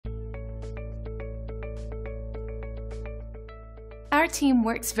Our team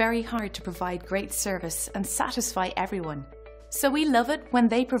works very hard to provide great service and satisfy everyone, so we love it when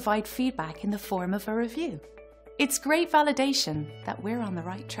they provide feedback in the form of a review. It's great validation that we're on the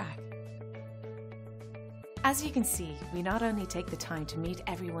right track. As you can see, we not only take the time to meet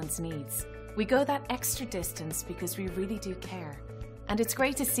everyone's needs, we go that extra distance because we really do care, and it's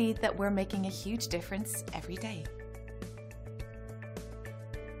great to see that we're making a huge difference every day.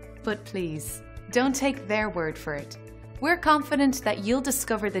 But please, don't take their word for it. We're confident that you'll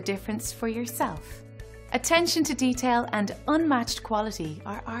discover the difference for yourself. Attention to detail and unmatched quality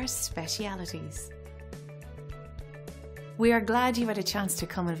are our specialities. We are glad you had a chance to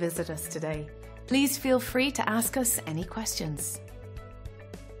come and visit us today. Please feel free to ask us any questions.